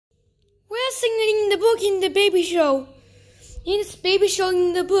not singing in the book in the baby show. In this baby show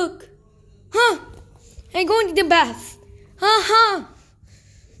in the book. Huh? I'm going to the bath. Uh-huh.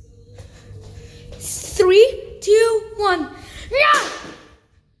 3, 2, 1. Yeah!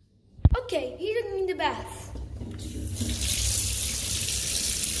 Okay, he's in the bath.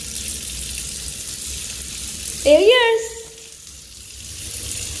 There he is.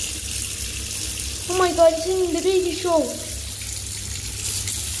 Oh my God, he's in the baby show.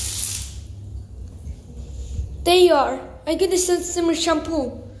 There you are. I get the similar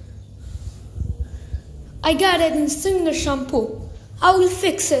shampoo. I got it in similar shampoo. I will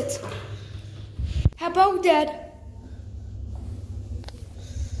fix it. How about that?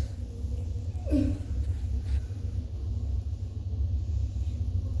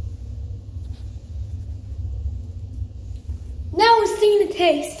 Now we're seeing the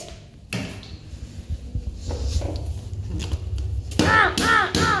taste.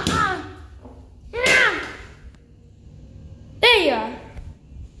 There you are.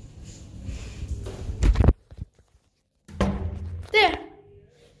 There.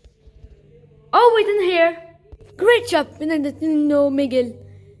 Oh, wait in here. Great job, no, Miguel.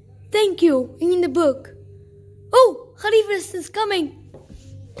 Thank you. In the book. Oh, Khalifa is coming.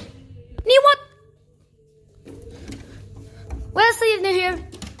 What? What else is in here?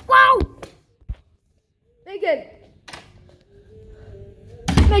 Wow!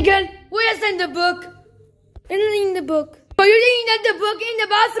 Miguel, where's in the book? In the book. Oh, you're looking at the book in the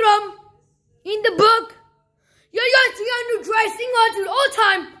bathroom. In the book. You're using your new dressing on all the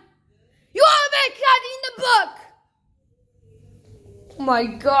time. You are a bad cat in the book. Oh my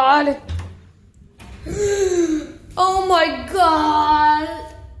God. Oh my God.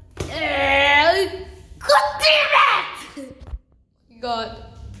 God damn it! God.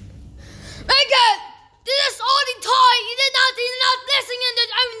 My God, this is all the time. You're not listening in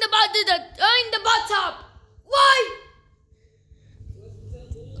the bathtub. Why?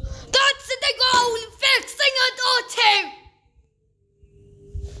 That's the goal. Fixing it all too.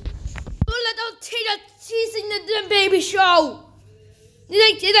 Little tea that she's in the baby show.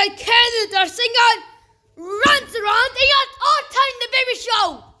 Like Canada or singer runs around and got all time in the baby show.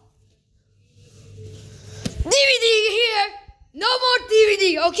 DVD here. No more DVD,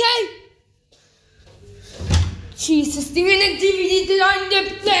 okay? Jesus, the DVD that on the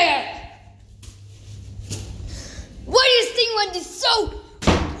player. What is this thing when this so?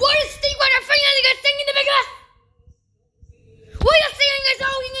 What is this thing when I'm singing in the big glass? What are you singing is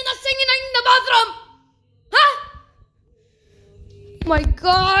all you're not singing in the bathroom? Huh? My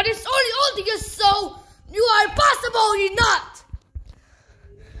God, it's only all to you so you are possible, you're not.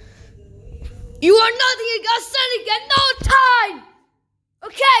 You are nothing against setting at no time.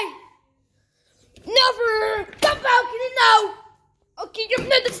 Okay? Never come back in it now. Okay, you're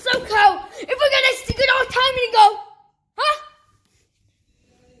not so cold. If we're gonna stick it all time and go, huh?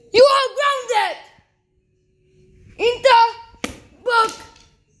 You are grounded in the book,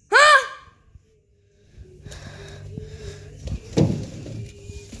 huh?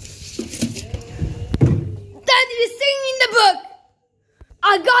 That is singing in the book.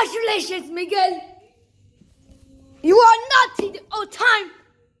 Congratulations, Miguel. You are naughty all time.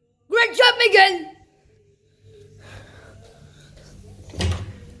 Great job, Miguel.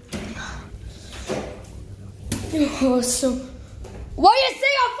 You're awesome. Why you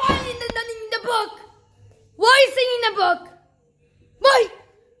say I'm finding nothing in the book? Why you singing in the book? Why?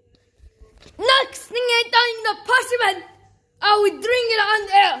 Next thing I done in the parchment, I will drink it on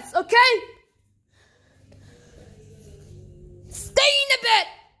else, okay? Stay in the bed.